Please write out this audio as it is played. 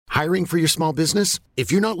Hiring for your small business?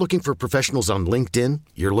 If you're not looking for professionals on LinkedIn,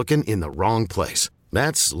 you're looking in the wrong place.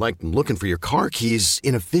 That's like looking for your car keys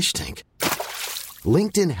in a fish tank.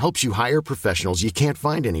 LinkedIn helps you hire professionals you can't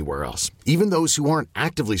find anywhere else, even those who aren't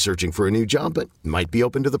actively searching for a new job but might be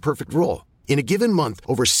open to the perfect role. In a given month,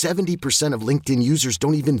 over 70% of LinkedIn users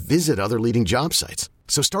don't even visit other leading job sites.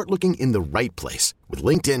 So start looking in the right place. With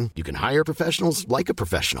LinkedIn, you can hire professionals like a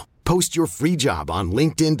professional. Post your free job on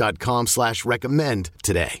linkedin.com/recommend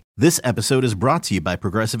today. This episode is brought to you by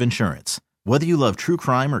Progressive Insurance. Whether you love true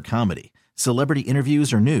crime or comedy, celebrity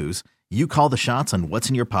interviews or news, you call the shots on what's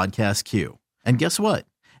in your podcast queue. And guess what?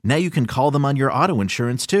 Now you can call them on your auto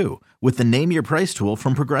insurance too with the Name Your Price tool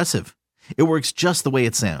from Progressive. It works just the way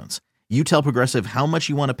it sounds. You tell Progressive how much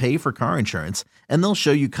you want to pay for car insurance, and they'll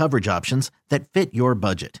show you coverage options that fit your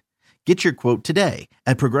budget. Get your quote today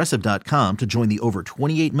at Progressive.com to join the over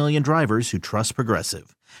 28 million drivers who trust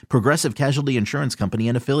Progressive. Progressive Casualty Insurance Company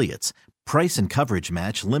and Affiliates. Price and coverage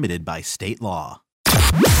match limited by state law.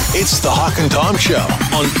 It's the Hawk and Tom Show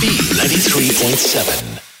on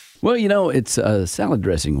B93.7. Well, you know, it's salad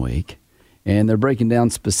dressing week, and they're breaking down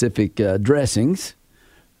specific dressings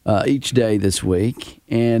each day this week.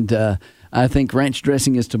 And I think ranch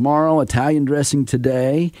dressing is tomorrow, Italian dressing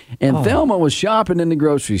today. And Thelma was shopping in the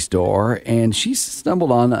grocery store, and she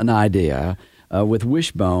stumbled on an idea with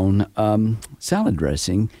Wishbone salad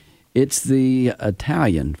dressing. It's the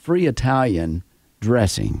free Italian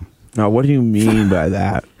dressing. Now, what do you mean by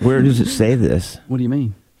that? Where does it say this? What do you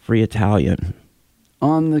mean? Free Italian.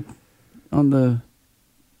 On the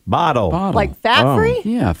Bottle. Like fat-free?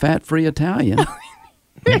 Yeah, fat-free Italian.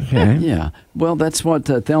 Okay. Yeah. Well, that's what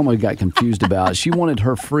Thelma got confused about. She wanted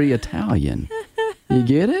her free Italian. You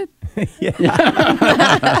get it? Yeah.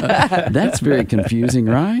 That's very confusing,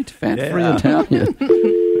 right? Fat-free Italian.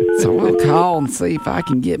 So we'll call and see if I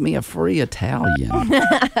can get me a free Italian.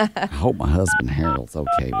 I hope my husband Harold's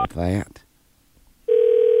okay with that.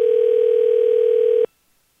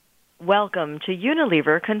 Welcome to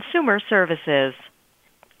Unilever Consumer Services.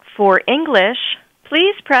 For English,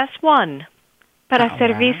 please press 1. Para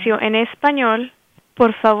servicio en español,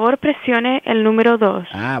 por favor presione el número 2.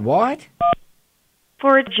 What?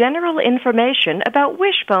 For general information about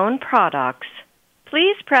Wishbone products,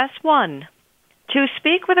 please press 1. To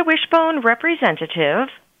speak with a Wishbone representative,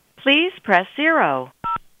 please press 0.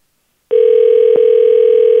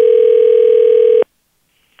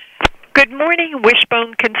 Good morning,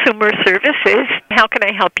 Wishbone Consumer Services. How can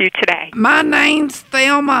I help you today? My name's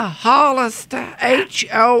Thelma Hollister,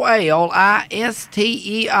 Holistery.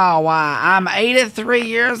 I'm 83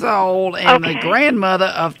 years old and the grandmother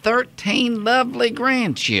of 13 lovely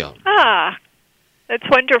grandchildren. Ah, that's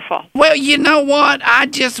wonderful. Well, you know what? I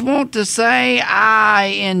just want to say I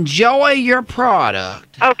enjoy your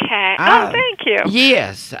product. Okay. Thank you.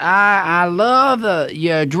 Yes, I love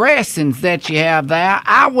your dressings that you have there.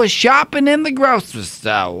 I was shopping in the grocery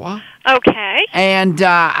store. Okay. And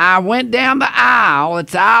I went down the aisle.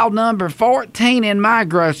 It's aisle number 14 in my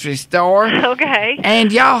grocery store. Okay.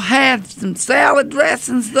 And y'all had some salad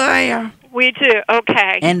dressings there. We do.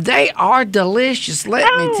 Okay. And they are delicious, let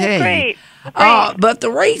me tell you. Great. But the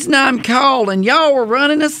reason I'm calling, y'all were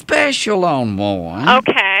running a special on one.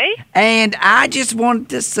 Okay. And I just wanted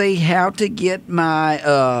to see how to get my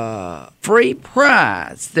free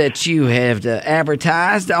prize that you have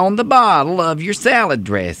advertised on the bottle of your salad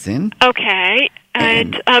dressing. Okay.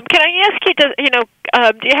 And can I ask you, do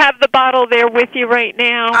you have the bottle there with you right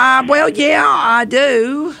now? Well, yeah, I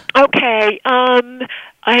do. Okay.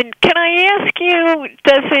 And can I ask you,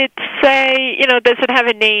 does it say, does it have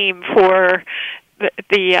a name for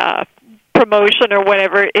the promotion or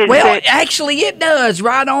whatever? Actually, it does.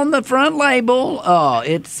 Right on the front label,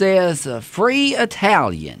 it says free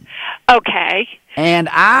Italian. Okay. And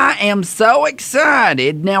I am so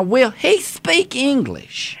excited. Now, will he speak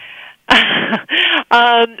English?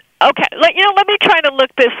 Okay. Let me try to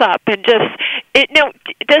look this up and does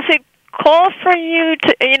it call for you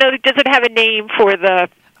to, does it have a name for the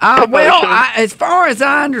promotion? As far as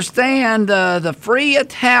I understand, the free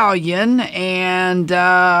Italian, and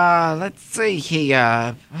let's see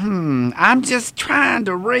here. I'm just trying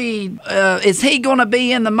to read. Is he going to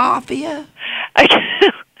be in the mafia?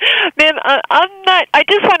 Man, I'm not. I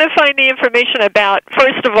just want to find the information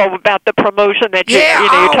first of all, about the promotion that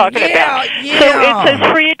you're talking about. Yeah. So it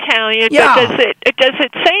says free Italian, but does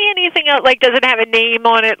it say anything else? Like, does it have a name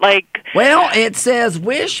on it? Like, well, it says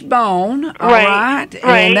Wishbone, all right,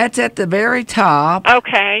 and that's at the very top.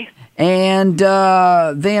 Okay. And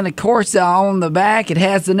then, of course, on the back, it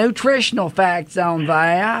has the nutritional facts on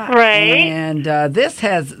there. Right. And this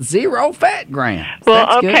has 0 fat grams. Well,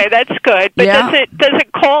 That's okay, good. that's good. But Yeah. does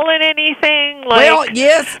it call it anything? Like, Well,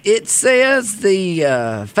 yes, it says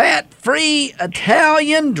the fat-free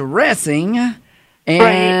Italian dressing.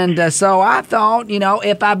 And so I thought,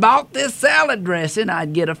 if I bought this salad dressing,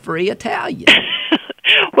 I'd get a free Italian.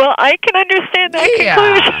 well, I can understand that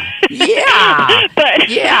conclusion. Yeah. But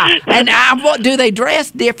Yeah. And what do they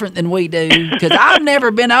dress different than we do? Because I've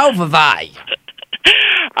never been over there.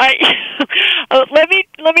 Let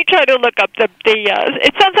me try to look up the.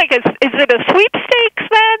 It sounds like is it a sweepstakes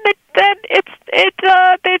then that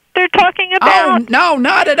they're talking about? Oh no,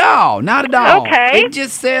 not at all, not at all. Okay. It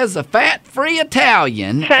just says a fat-free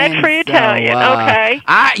Italian. Fat-free Italian. Okay.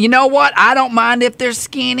 You know what? I don't mind if they're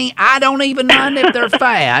skinny. I don't even mind if they're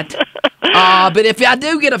fat. But if I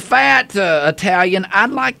do get a fat Italian,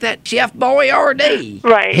 I'd like that Chef Boyardee.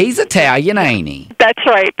 Right. He's Italian, ain't he? That's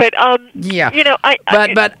right. But Yeah.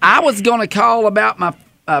 But I was going to call about my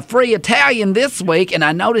free Italian this week, and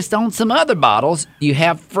I noticed on some other bottles you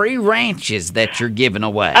have free ranches that you're giving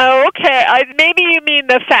away. Oh, okay. Maybe you mean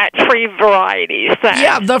the fat-free varieties. Then.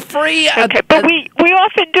 Yeah, the free. Okay, but we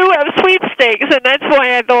often do have sweepstakes, and that's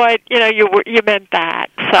why I thought you meant that.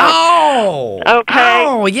 So. Oh. Okay.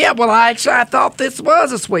 Oh, yeah. Well, I thought this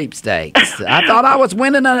was a sweepstakes. I thought I was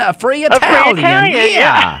winning a free Italian. Free Italian,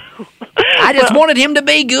 yeah. I just wanted him to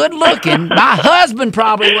be good looking. My husband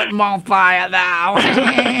probably wouldn't want fire though.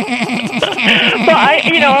 Well,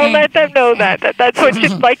 I'll let them know that's what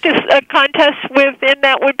you'd like to contest with, and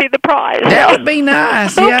that would be the prize. That would be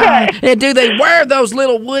nice. Yeah. Okay. And do they wear those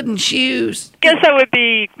little wooden shoes? Guess that would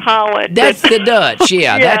be Holland. That's the Dutch.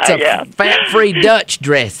 Yeah, Yeah, that's a yeah. fat-free Dutch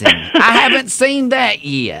dressing. I haven't seen that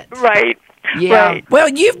yet. Right. Yeah. Right. Well,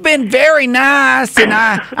 you've been very nice, and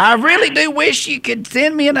I really do wish you could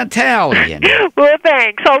send me an Italian. Well,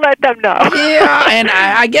 thanks. I'll let them know. Yeah, and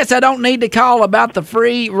I guess I don't need to call about the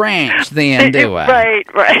free ranch then, do I?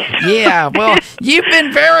 Right. Yeah, well, you've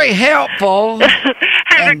been very helpful.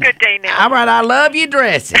 Have a good day now. All right, I love your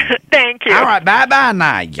dressing. Thank you. All right, bye-bye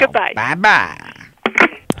now, y'all. Goodbye. Bye-bye.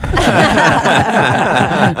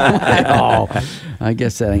 Oh, I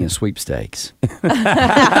guess that ain't a sweepstakes. Now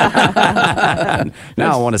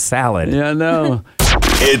I want a salad. Yeah, I know.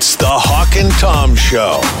 It's the Hawk and Tom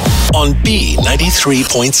Show on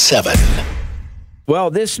B93.7. Well,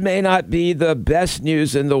 this may not be the best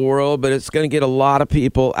news in the world, but it's going to get a lot of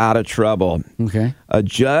people out of trouble. Okay. A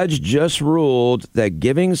judge just ruled that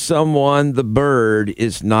giving someone the bird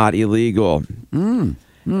is not illegal.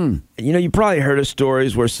 You probably heard of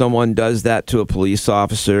stories where someone does that to a police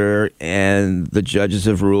officer, and the judges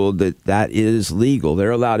have ruled that is legal.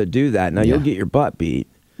 They're allowed to do that. Now, you'll get your butt beat.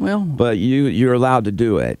 Well, but you're allowed to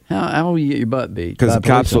do it. How will you get your butt beat? Because the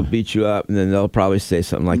cops will beat you up, and then they'll probably say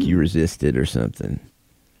something like you resisted or something.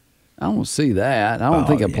 I don't see that. I don't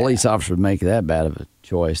think a police officer would make that bad of a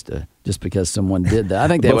choice just because someone did that. I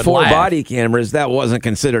think they Before would laugh. body cameras, that wasn't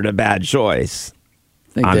considered a bad choice.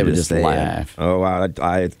 I think they would just saying. laugh. Oh,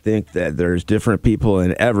 I think that there's different people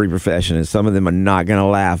in every profession, and some of them are not going to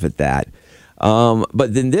laugh at that.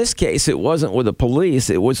 But in this case, it wasn't with the police.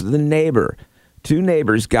 It was the neighbor. Two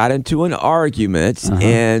neighbors got into an argument,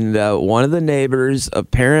 and one of the neighbors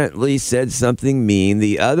apparently said something mean.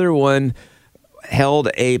 The other one held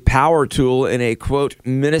a power tool in a, quote,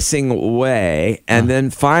 menacing way. And then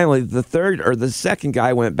finally, the second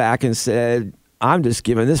guy went back and said, I'm just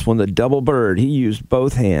giving this one the double bird. He used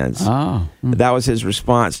both hands. Oh. That was his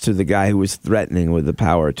response to the guy who was threatening with the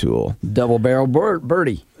power tool. Double barrel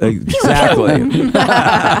birdie. Exactly.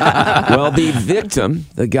 Well, the victim,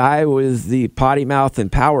 the guy with the potty mouth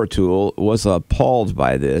and power tool, was appalled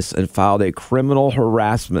by this and filed a criminal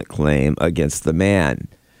harassment claim against the man.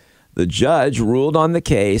 The judge ruled on the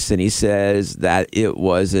case, and he says that it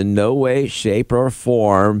was in no way, shape, or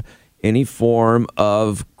form any form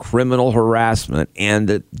of criminal harassment, and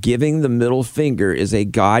that giving the middle finger is a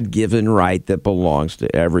God-given right that belongs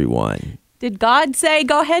to everyone. Did God say,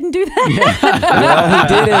 go ahead and do that? Well, he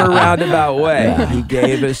did in a roundabout way. Yeah. He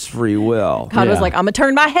gave us free will. God was like, I'm going to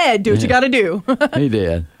turn my head. Do what you got to do. He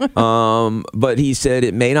did. But he said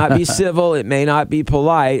it may not be civil, it may not be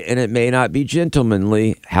polite, and it may not be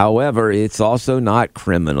gentlemanly. However, it's also not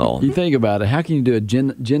criminal. You think about it. How can you do a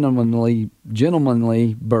gentlemanly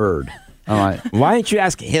bird? All right. Why didn't you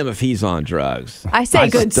ask him if he's on drugs? I say,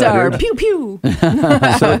 good stuttered. sir. Pew, pew.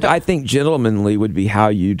 So I think gentlemanly would be how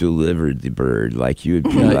you delivered the bird. Like you would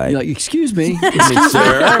be You're like, like, excuse me.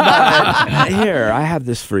 sir, here, I have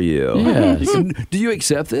this for you. Yeah. Do you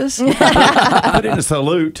accept this? Put in a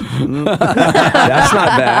salute. That's not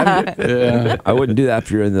bad. Yeah. I wouldn't do that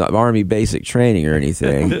if you're in the Army basic training or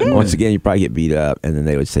anything. Once again, you'd probably get beat up, and then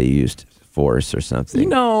they would say you used force or something. You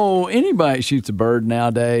know, anybody that shoots a bird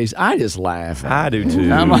nowadays, I just laugh. I do too.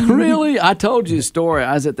 I'm like, really? I told you a story.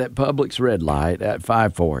 I was at that Publix red light at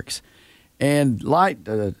Five Forks, and light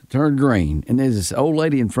turned green, and there's this old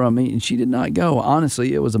lady in front of me, and she did not go.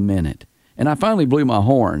 Honestly, it was a minute, and I finally blew my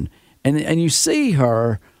horn, and you see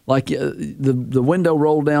her like the window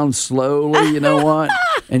rolled down slowly. You know what?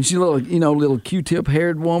 And she's a little Q-tip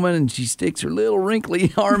haired woman, and she sticks her little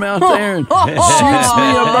wrinkly arm out there and shoots me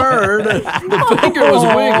a bird. The finger was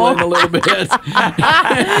wiggling a little bit.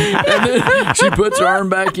 And then she puts her arm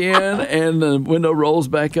back in, and the window rolls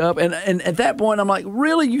back up. And at that point, I'm like,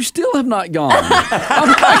 really? You still have not gone? I'm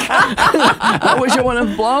like, I wish I would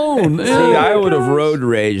have blown. See, I would have road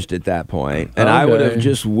raged at that point, and I would have Okay.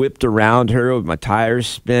 just whipped around her with my tires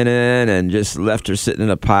spinning and just left her sitting in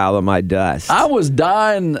a pile of my dust. I was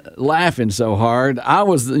dying laughing so hard. I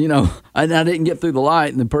was, and I didn't get through the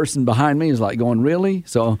light, and the person behind me was like going, really?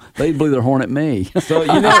 So they blew their horn at me. So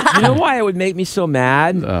you know why it would make me so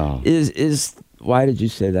mad Oh. is why did you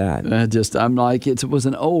say that? I'm like, it was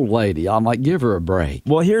an old lady. I'm like, give her a break.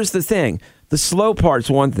 Well, here's the thing. The slow part's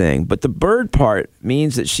one thing, but the bird part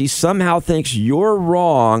means that she somehow thinks you're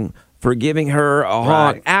wrong for giving her a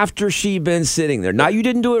honk after she'd been sitting there. Now, you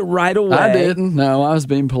didn't do it right away. I didn't. No, I was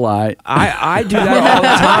being polite. I do that all the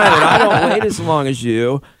time, and I don't wait as long as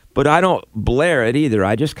you, but I don't blare it either.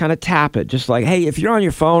 I just kind of tap it, just like, hey, if you're on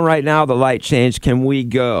your phone right now, the light changed, can we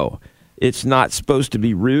go? It's not supposed to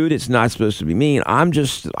be rude. It's not supposed to be mean.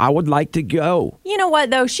 I would like to go. You know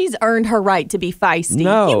what, though? She's earned her right to be feisty.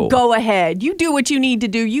 No. You go ahead. You do what you need to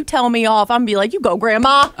do. You tell me off. I'm going to be like, you go,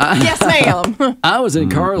 Grandma. Yes, ma'am. I was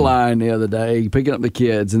in Carline the other day picking up the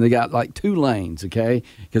kids, and they got like 2 lanes, okay?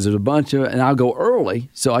 Because there's a bunch of, and I'll go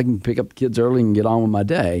early so I can pick up the kids early and get on with my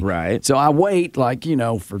day. Right. So I wait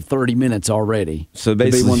for 30 minutes already. So to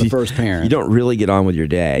be basically, one of the first parents. you don't really get on with your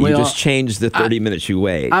day. Well, you just change the 30 minutes you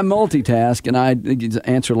wait. I multitask, and I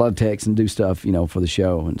answer a lot of texts and do stuff, for the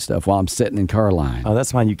show and stuff while I'm sitting in Carline. Oh,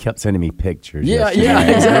 that's why you kept sending me pictures. Yeah,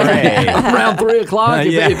 yesterday. exactly. Around 3 o'clock.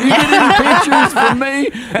 If you get any pictures from me,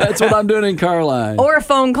 that's what I'm doing in Carline. Or a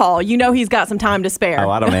phone call. You know he's got some time to spare. Oh,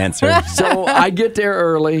 I don't answer. So I get there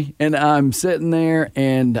early, and I'm sitting there,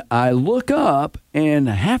 and I look up, and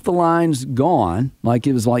half the line's gone. Like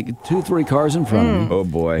it was like 2 or 3 cars in front of me. Oh,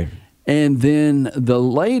 boy. And then the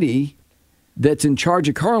lady that's in charge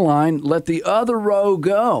of Carline let the other row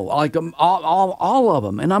go, like all of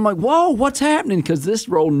them. And I'm like, whoa, what's happening? Because this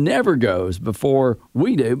row never goes before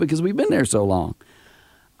we do because we've been there so long.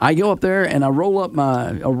 I go up there and I roll down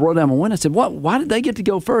my window. I said, "What? Why did they get to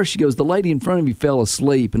go first?" She goes, "The lady in front of you fell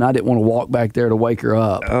asleep, and I didn't want to walk back there to wake her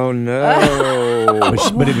up." Oh, no.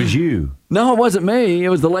 But it was you. No, it wasn't me. It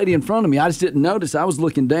was the lady in front of me. I just didn't notice. I was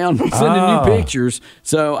looking down, sending you pictures.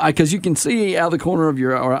 So, because you can see out of the corner of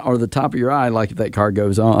your or the top of your eye, like if that car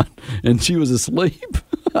goes on, and she was asleep.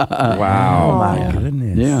 Wow. Oh, my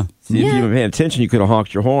goodness. Yeah. See, if you were paying attention, you could have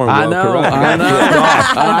honked your horn. I woke know. her up. I know.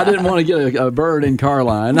 I didn't want to get a bird in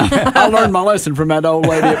Carline. I learned my lesson from that old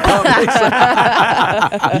lady at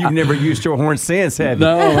Publix. You've never used your horn since, have you?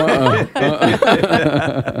 No.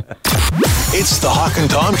 It's the Hawk and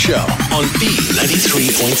Tom Show on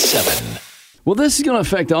B93.7. Well, this is going to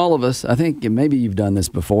affect all of us. I think maybe you've done this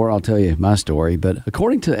before. I'll tell you my story. But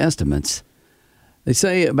according to estimates, they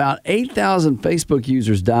say about 8,000 Facebook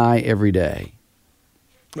users die every day.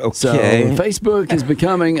 Okay. So Facebook is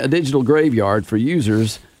becoming a digital graveyard for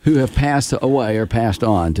users who have passed away or passed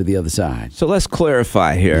on to the other side. So let's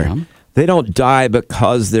clarify here. Yeah. They don't die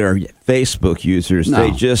because they're Facebook users. No.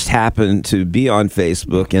 They just happen to be on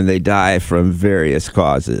Facebook, and they die from various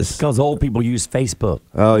causes. Because old people use Facebook.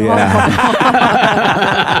 Oh, yeah.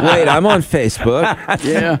 Wait, I'm on Facebook.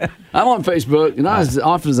 Yeah, I'm on Facebook, not as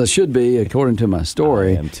often as I should be, according to my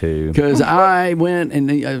story. I am too. Because I went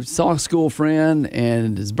and I saw a school friend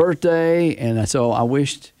and his birthday, and so I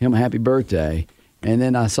wished him a happy birthday. And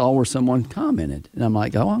then I saw where someone commented, and I'm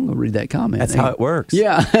like, "Oh, I'm going to read that comment." That's how it works.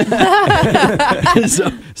 Yeah.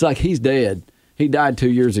 So it's like he's dead. He died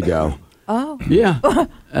 2 years ago. Oh. Yeah.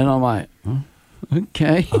 And I'm like, oh,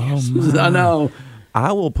 okay. I know.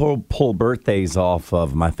 I will pull birthdays off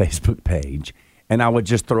of my Facebook page, and I would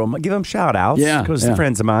just give them shout outs Yeah, because yeah. they're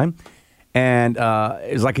friends of mine. And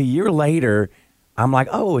it was like a year later, I'm like,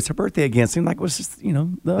 oh, it's her birthday again. Seemed like it was just, the other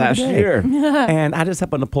Last day. year. And I just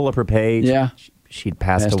happened to pull up her page. Yeah. She'd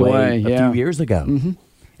passed away a few years ago. Mm-hmm.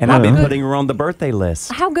 And I've been putting her on the birthday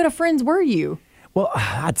list. How good of friends were you? Well,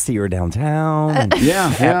 I'd see her downtown. And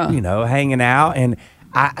hanging out. And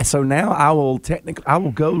so now I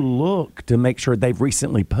will go look to make sure they've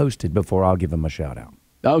recently posted before I'll give them a shout out.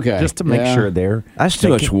 Okay. Just to make sure they're... That's too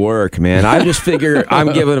much work, man. I just figure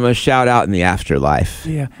I'm giving them a shout out in the afterlife.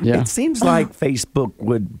 Yeah. It seems like Facebook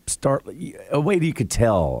would start a way that you could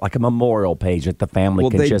tell, like a memorial page that the family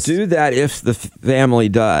can just... Well, they do that if the family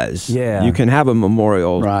does. Yeah. You can have a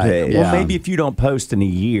memorial page. Well, maybe if you don't post in a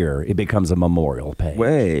year, it becomes a memorial page.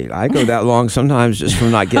 Wait, I go that long sometimes just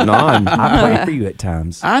from not getting on. I pray for you at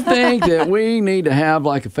times. I think that we need to have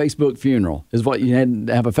like a Facebook funeral. Is what you had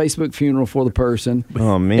to have a Facebook funeral for the person.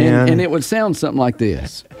 Oh, man. And it would sound something like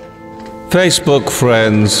this. Facebook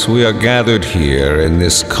friends, we are gathered here in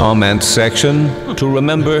this comment section to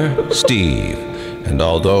remember Steve. And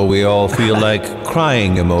although we all feel like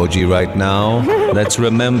crying emoji right now, let's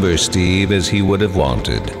remember Steve as he would have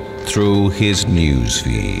wanted, through his news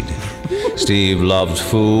feed. Steve loved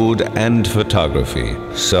food and photography.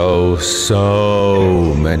 So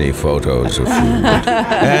many photos of food.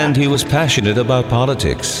 And he was passionate about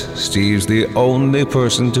politics. Steve's the only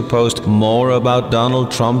person to post more about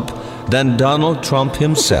Donald Trump than Donald Trump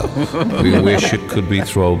himself. We wish it could be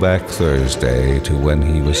Throwback Thursday to when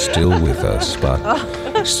he was still with us,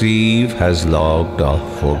 but Steve has logged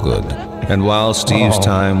off for good. And while Steve's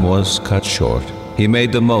time was cut short, he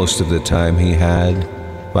made the most of the time he had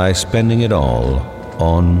by spending it all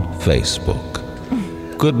on Facebook.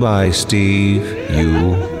 Goodbye, Steve.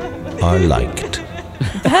 You are liked.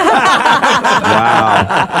 Wow.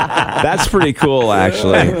 That's pretty cool,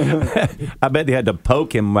 actually. I bet they had to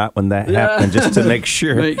poke him right when that happened just to make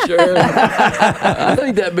sure. I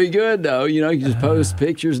think that'd be good, though. You can just post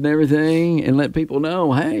pictures and everything and let people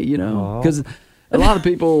know, hey, because a lot of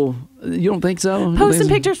people, you don't think so? Posting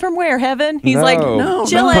pictures from where, Heaven? He's No,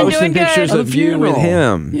 chilling, posting doing pictures good. of you with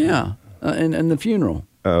him. Yeah, and the funeral.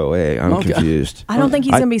 Oh, wait, I'm confused. I don't think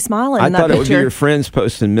he's going to be smiling in that I thought picture. it would be your friends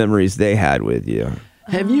posting memories they had with you.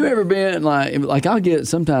 Have you ever been like I'll get,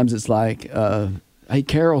 sometimes it's like, hey,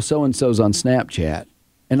 Carol so-and-so's on Snapchat.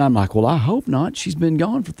 And I'm like, well, I hope not. She's been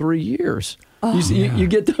gone for 3 years. You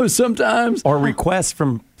get those sometimes? Or requests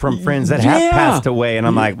from friends that have passed away. And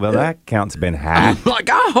I'm like, well, that account's been hacked. I'm like,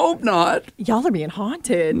 I hope not. Y'all are being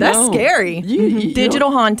haunted. That's No. scary. You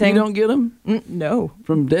Digital haunting. You don't get them? No.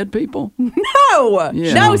 From dead people? No.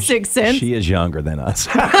 Yeah. No, Sixth Sense. She is younger than us.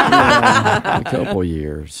 A couple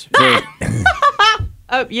years.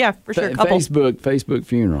 Oh, yeah, for sure. Couple. Facebook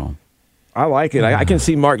funeral. I like it. I can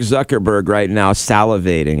see Mark Zuckerberg right now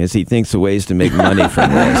salivating as he thinks of ways to make money from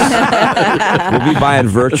this. We'll be buying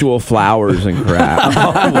virtual flowers and crap.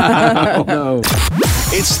 No.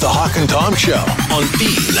 It's the Hawk and Tom Show on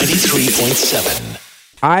B93.7.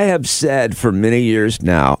 I have said for many years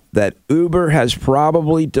now that Uber has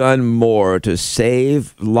probably done more to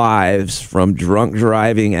save lives from drunk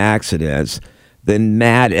driving accidents than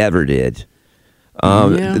Mad ever did.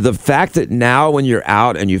 The fact that now when you're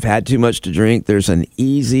out and you've had too much to drink, there's an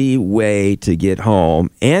easy way to get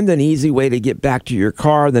home and an easy way to get back to your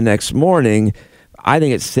car the next morning, I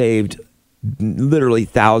think it saved literally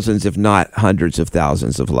thousands, if not hundreds of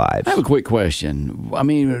thousands of lives. I have a quick question. I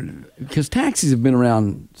mean, because taxis have been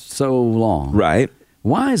around so long. Right.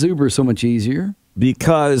 Why is Uber so much easier?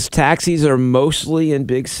 Because taxis are mostly in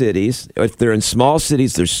big cities. If they're in small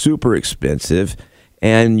cities, they're super expensive.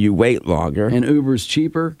 And you wait longer. And Uber's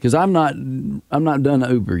cheaper? Because I'm not done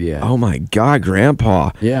Uber yet. Oh my God, Grandpa.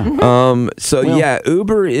 Yeah.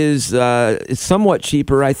 Uber is it's somewhat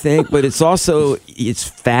cheaper, I think, but it's also it's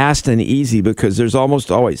fast and easy because there's almost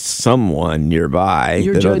always someone nearby.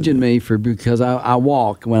 You're judging me because I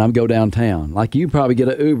walk when I go downtown. Like you probably get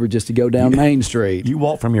an Uber just to go down Main Street. You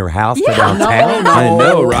walk from your house to downtown? No, I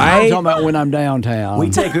know, right? I'm talking about when I'm downtown. We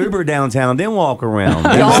take Uber downtown, then walk around.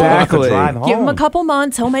 Exactly. Drive home. Give him a couple months.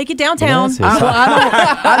 He'll make it downtown.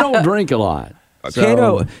 I don't drink a lot.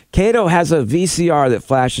 So. Cato has a VCR that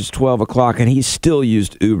flashes 12 o'clock, and he still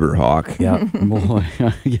used Uber, Hawk. Yeah, boy,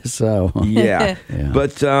 I guess so. Yeah.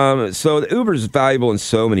 But so Uber's valuable in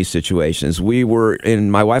so many situations.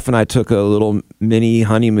 My wife and I took a little mini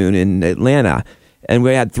honeymoon in Atlanta, and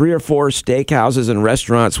we had 3 or 4 steakhouses and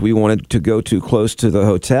restaurants we wanted to go to close to the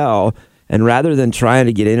hotel. And rather than trying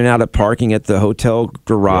to get in and out of parking at the hotel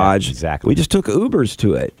garage, we just took Ubers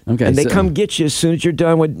to it. Okay, and they come get you as soon as you're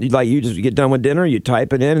done with, like you just get done with dinner, you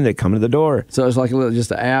type it in, and they come to the door. So it's like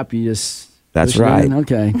just an app. You just That's right.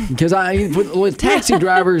 Okay. Because with taxi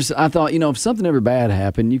drivers, I thought, if something ever bad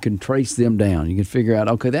happened, you can trace them down. You can figure out,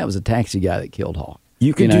 okay, that was a taxi guy that killed Hawk.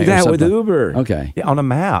 You can do that with Uber. Okay. Yeah, on a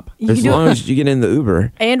map. As long as you get in the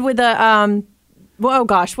Uber. And with a, oh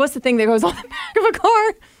gosh, what's the thing that goes on the back of a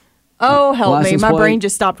car? Oh, help License me. My plate? brain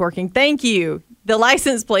just stopped working. Thank you. The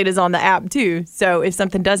license plate is on the app, too. So if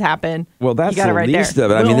something does happen, well, that's you got the it right least there.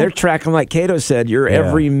 of it. I mean, they're tracking, like Cato said,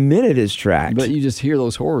 every minute is tracked. But you just hear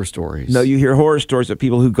those horror stories. No, you hear horror stories of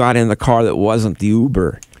people who got in the car that wasn't the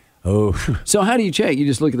Uber. Oh. So how do you check? You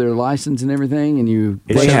just look at their license and everything, and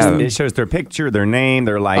it shows their picture, their name,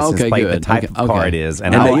 their license plate, the type of car it is.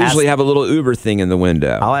 And they usually have a little Uber thing in the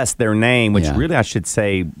window. I'll ask their name, which really I should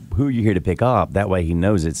say, who are you here to pick up? That way he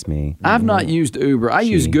knows it's me. I've not used Uber. I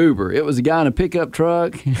used Goober. It was a guy in a pickup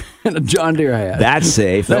truck and a John Deere hat. That's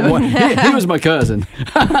safe. He was my cousin.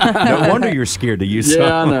 No wonder you're scared to use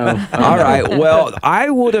Yeah, I know. All right. Well,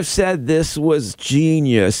 I would have said this was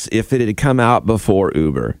genius if it had come out before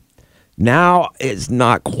Uber. Now it's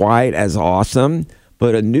not quite as awesome,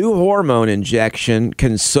 but a new hormone injection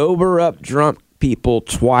can sober up drunk people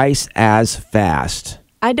twice as fast.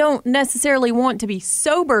 I don't necessarily want to be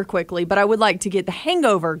sober quickly, but I would like to get the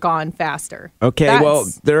hangover gone faster. Okay, well,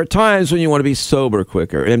 there are times when you want to be sober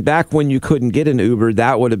quicker. And back when you couldn't get an Uber,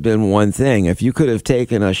 that would have been one thing. If you could have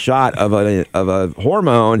taken a shot of a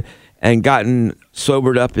hormone and gotten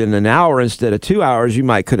sobered up in an hour instead of 2 hours, you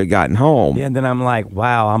could have gotten home. Yeah, and then I'm like,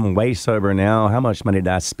 wow, I'm way sober now. How much money did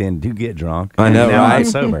I spend to get drunk? I know, now right? I'm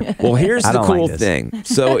sober. Well, here's the cool thing.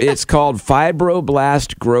 So it's called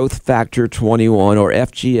Fibroblast Growth Factor 21, or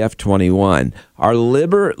FGF21. Our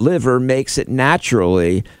liver makes it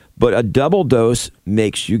naturally, but a double dose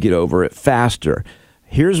makes you get over it faster.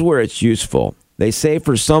 Here's where it's useful. They say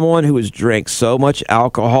for someone who has drank so much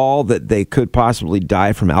alcohol that they could possibly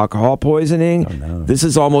die from alcohol poisoning, this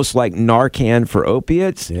is almost like Narcan for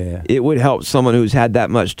opiates. Yeah. It would help someone who's had that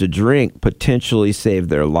much to drink potentially save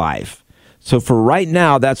their life. So for right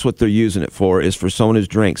now, that's what they're using it for, is for someone who's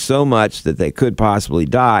drank so much that they could possibly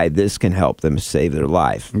die. This can help them save their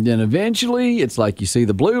life. And then eventually, it's like you see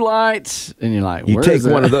the blue lights, and you're like, you take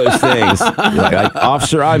one of those things. You're like,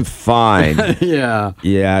 officer, I'm fine. Yeah.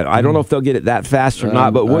 Yeah. I don't know if they'll get it that fast or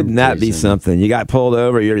not, but wouldn't that be something? You got pulled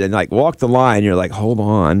over, you're like, walk the line. You're like, hold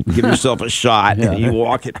on, give yourself a shot, and you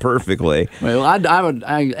walk it perfectly. Well,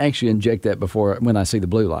 I actually inject that before when I see the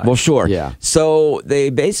blue light. Well, sure. Yeah. So they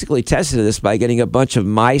basically tested this by getting a bunch of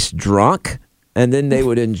mice drunk, and then they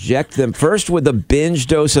would inject them first with a binge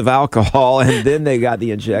dose of alcohol, and then they got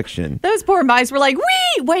the injection. Those poor mice were like,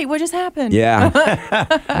 wait, what just happened? Yeah.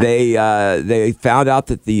 They found out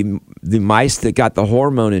that the mice that got the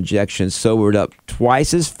hormone injection sobered up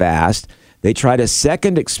twice as fast. They tried a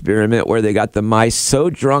second experiment where they got the mice so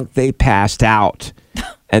drunk they passed out.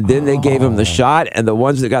 And then they gave them the shot, and the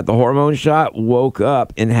ones that got the hormone shot woke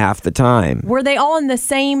up in half the time. Were they all in the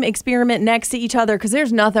same experiment next to each other? Because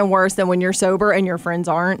there's nothing worse than when you're sober and your friends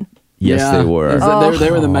aren't. Yes, they were. They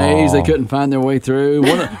were in the maze. They couldn't find their way through.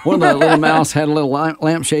 One of the little mouse had a little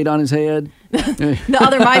lampshade on his head. The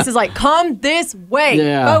other mice is like, come this way.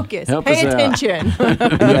 Yeah, focus. Pay attention.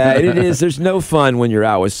 Yeah, it is. There's no fun when you're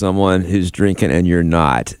out with someone who's drinking and you're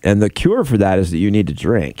not. And the cure for that is that you need to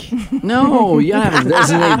drink. No, you have a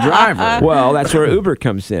designated driver. Well, that's where Uber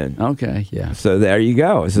comes in. Okay, yeah. So there you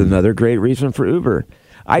go. It's another great reason for Uber.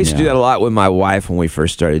 I used to do that a lot with my wife when we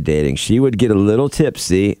first started dating. She would get a little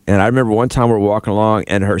tipsy, and I remember one time we were walking along,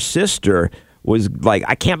 and her sister was like,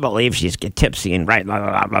 I can't believe she's get tipsy and right, blah,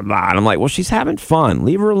 blah, blah, blah. And I'm like, well, she's having fun.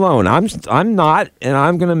 Leave her alone. I'm not, and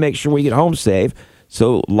I'm going to make sure we get home safe.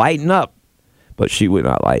 So lighten up. But she would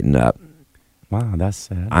not lighten up. Wow, that's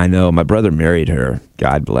sad. I know. My brother married her.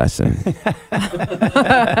 God bless him.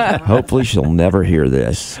 Hopefully she'll never hear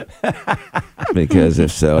this. Because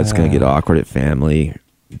if so, it's going to get awkward at family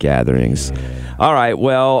gatherings. All right.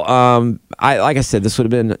 Well, like I said, this would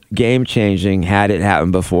have been game-changing had it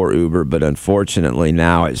happened before Uber, but unfortunately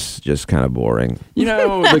now it's just kind of boring. You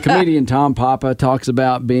know, the comedian Tom Papa talks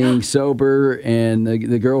about being sober and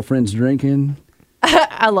the girlfriend's drinking.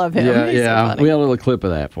 I love him. Yeah, He's so funny. we have a little clip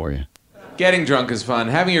of that for you. Getting drunk is fun.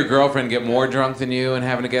 Having your girlfriend get more drunk than you and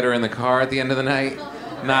having to get her in the car at the end of the night,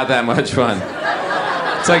 not that much fun.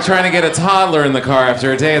 It's like trying to get a toddler in the car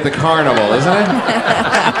after a day at the carnival, isn't it?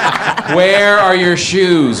 Where are your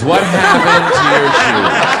shoes? What happened to your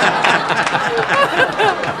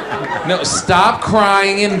shoes? No, stop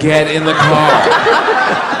crying and get in the car.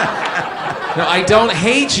 No, I don't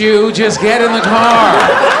hate you, just get in the car.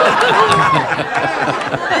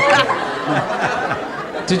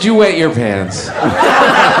 Did you wet your pants?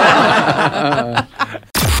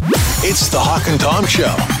 It's the Hawk and Tom Show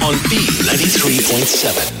on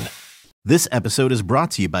B93.7. This episode is brought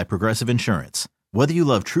to you by Progressive Insurance. Whether you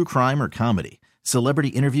love true crime or comedy, celebrity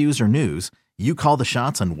interviews or news, you call the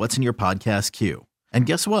shots on what's in your podcast queue. And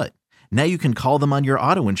guess what? Now you can call them on your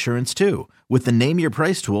auto insurance too with the Name Your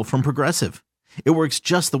Price tool from Progressive. It works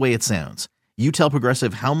just the way it sounds. You tell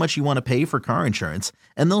Progressive how much you want to pay for car insurance,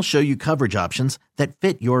 and they'll show you coverage options that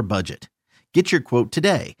fit your budget. Get your quote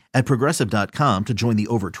today at Progressive.com to join the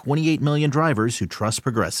over 28 million drivers who trust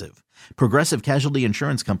Progressive. Progressive Casualty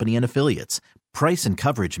Insurance Company and Affiliates. Price and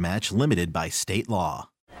coverage match limited by state law.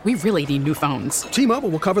 We really need new phones. T-Mobile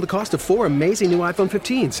will cover the cost of 4 amazing new iPhone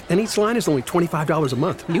 15s, and each line is only $25 a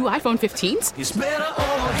month. New iPhone 15s? It's better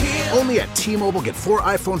over here. Only at T-Mobile, get 4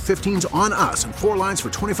 iPhone 15s on us and 4 lines for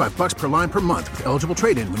 $25 per line per month with eligible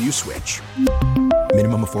trade-in when you switch.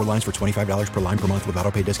 Minimum of 4 lines for $25 per line per month with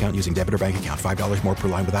autopay discount using debit or bank account. $5 more per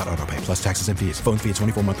line without autopay, plus taxes and fees. Phone fee at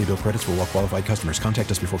 24 monthly bill credits for well-qualified customers. Contact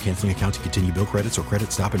us before canceling account to continue bill credits or credit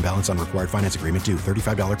stop and balance on required finance agreement due.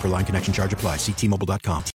 $35 per line connection charge applies. See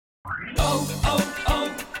T-Mobile.com.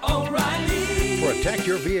 O'Reilly. Protect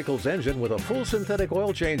your vehicle's engine with a full synthetic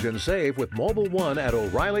oil change and save with Mobil 1 at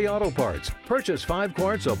O'Reilly Auto Parts. Purchase 5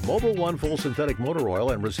 quarts of Mobil 1 full synthetic motor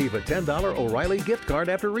oil and receive a $10 O'Reilly gift card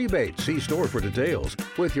after rebate. See store for details.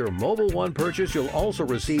 With your Mobil 1 purchase, you'll also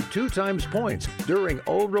receive 2 times points during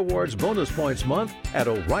Old Rewards Bonus Points Month at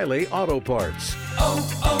O'Reilly Auto Parts.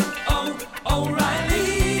 O'Reilly.